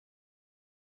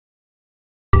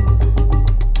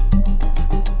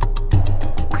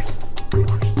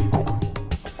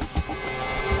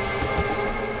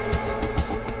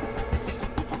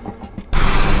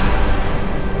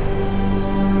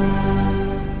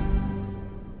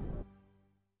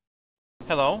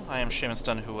Hello, I am Seamus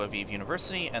Dunhu of EVE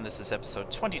University, and this is episode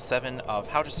 27 of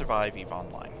How to Survive EVE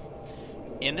Online.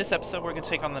 In this episode, we're going to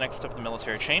take on the next step of the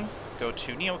military chain, go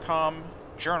to Neocom,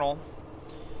 Journal,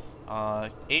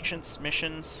 Agents,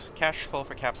 Missions, Cash Flow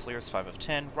for Capsuleers 5 of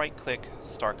 10, right-click,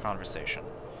 Start Conversation.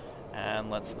 And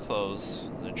let's close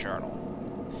the journal.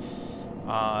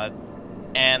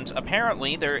 And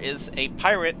apparently there is a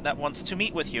pirate that wants to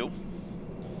meet with you,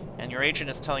 and your agent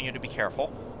is telling you to be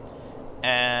careful.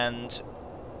 And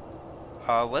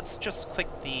let's just click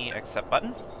the accept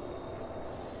button,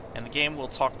 and the game will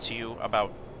talk to you about,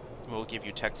 will give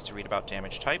you text to read about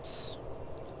damage types.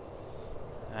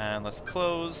 And let's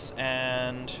close,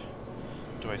 and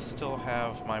do I still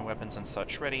have my weapons and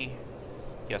such ready?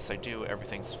 Yes, I do.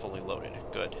 Everything's fully loaded.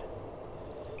 Good.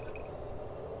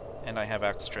 And I have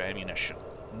extra ammunition.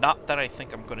 Not that I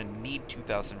think I'm going to need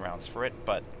 2,000 rounds for it,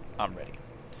 but I'm ready.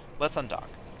 Let's undock.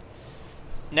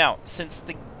 Now, since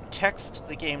the text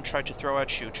the game tried to throw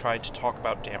at you tried to talk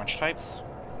about damage types,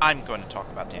 I'm going to talk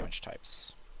about damage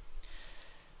types.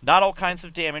 Not all kinds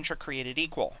of damage are created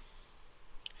equal.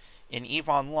 In EVE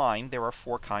Online, there are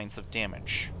 4 kinds of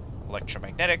damage.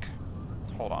 Electromagnetic,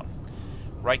 hold on,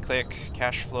 right-click,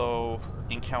 cash flow,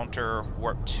 encounter,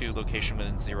 warp to location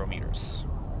within 0 meters.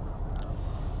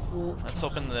 Let's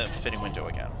open the fitting window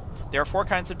again. There are 4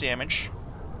 kinds of damage: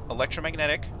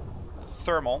 electromagnetic,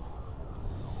 thermal,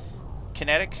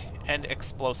 kinetic, and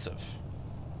explosive.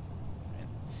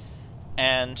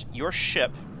 And your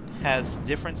ship has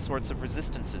different sorts of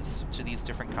resistances to these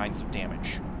different kinds of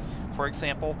damage. For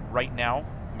example, right now,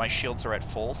 my shields are at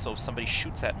full, so if somebody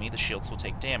shoots at me, the shields will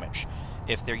take damage.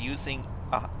 If they're using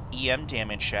EM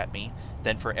damage at me,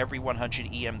 then for every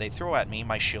 100 EM they throw at me,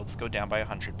 my shields go down by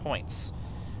 100 points.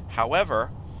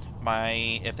 However,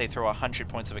 if they throw 100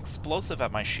 points of explosive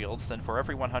at my shields, then for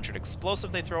every 100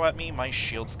 explosive they throw at me, my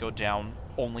shields go down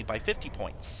only by 50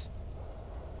 points.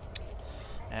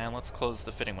 And let's close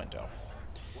the fitting window.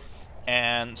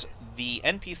 And the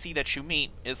NPC that you meet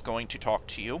is going to talk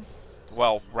to you.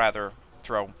 Well, rather,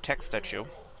 throw text at you.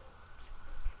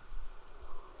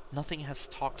 Nothing has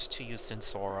talked to you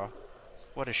since Aura.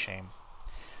 What a shame.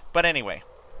 But anyway,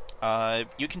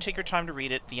 you can take your time to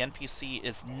read it. The NPC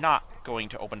is not going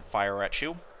to open fire at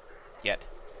you yet.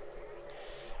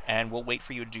 And we'll wait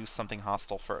for you to do something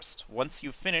hostile first. Once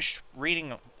you finish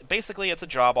reading, basically it's a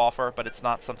job offer, but it's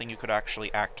not something you could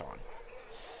actually act on.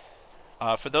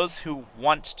 For those who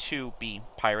want to be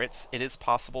pirates, it is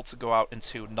possible to go out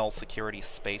into null security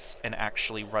space and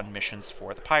actually run missions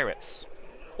for the pirates.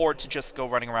 Or to just go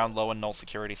running around low in null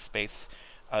security space,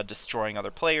 destroying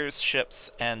other players'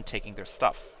 ships and taking their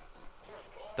stuff.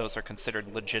 Those are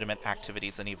considered legitimate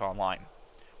activities in EVE Online.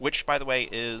 Which, by the way,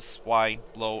 is why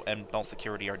low and null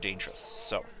security are dangerous.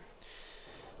 So,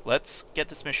 let's get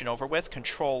this mission over with.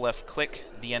 Control left click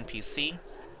the NPC,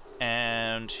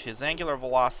 and his angular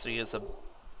velocity is it's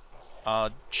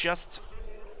only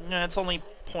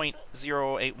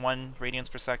 0.081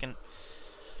 radians per second.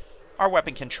 Our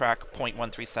weapon can track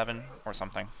 0.137 or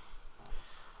something.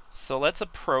 So let's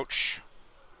approach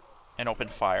and open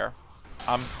fire.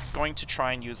 I'm going to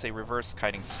try and use a reverse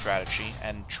kiting strategy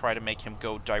and try to make him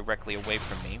go directly away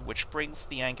from me, which brings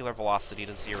the angular velocity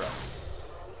to 0.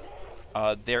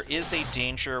 There is a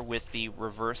danger with the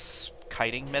reverse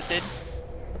kiting method.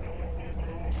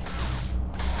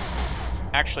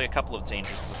 Actually, a couple of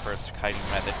dangers of the first kiting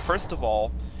method. First of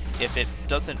all, if it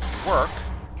doesn't work,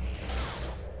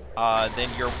 then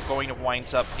you're going to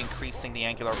wind up increasing the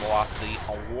angular velocity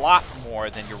a lot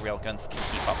more than your railguns can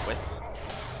keep up with.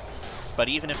 But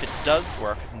even if it does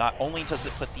work, not only does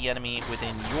it put the enemy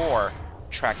within your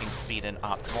tracking speed and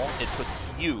optimal, it puts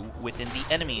you within the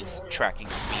enemy's tracking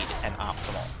speed and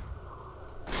optimal.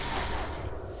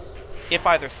 If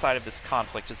either side of this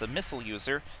conflict is a missile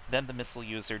user, then the missile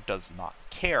user does not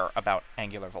care about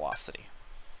angular velocity.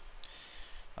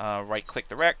 Right-click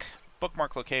the wreck,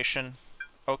 bookmark location,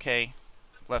 OK,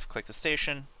 left-click the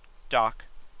station, dock.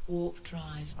 Warp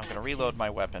drive. I'm going to reload my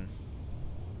weapon.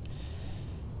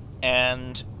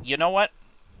 And you know what?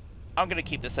 I'm going to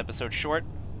keep this episode short.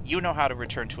 You know how to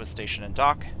return to a station and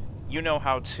dock. You know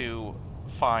how to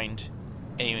find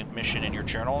a mission in your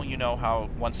journal. You know how,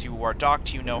 once you are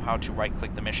docked, you know how to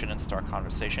right-click the mission and start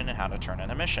conversation and how to turn in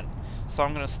a mission. So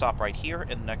I'm going to stop right here.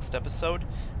 In the next episode,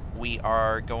 we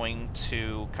are going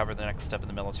to cover the next step in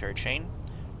the military chain.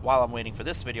 While I'm waiting for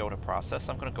this video to process,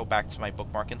 I'm going to go back to my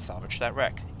bookmark and salvage that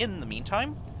wreck. In the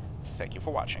meantime, thank you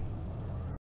for watching.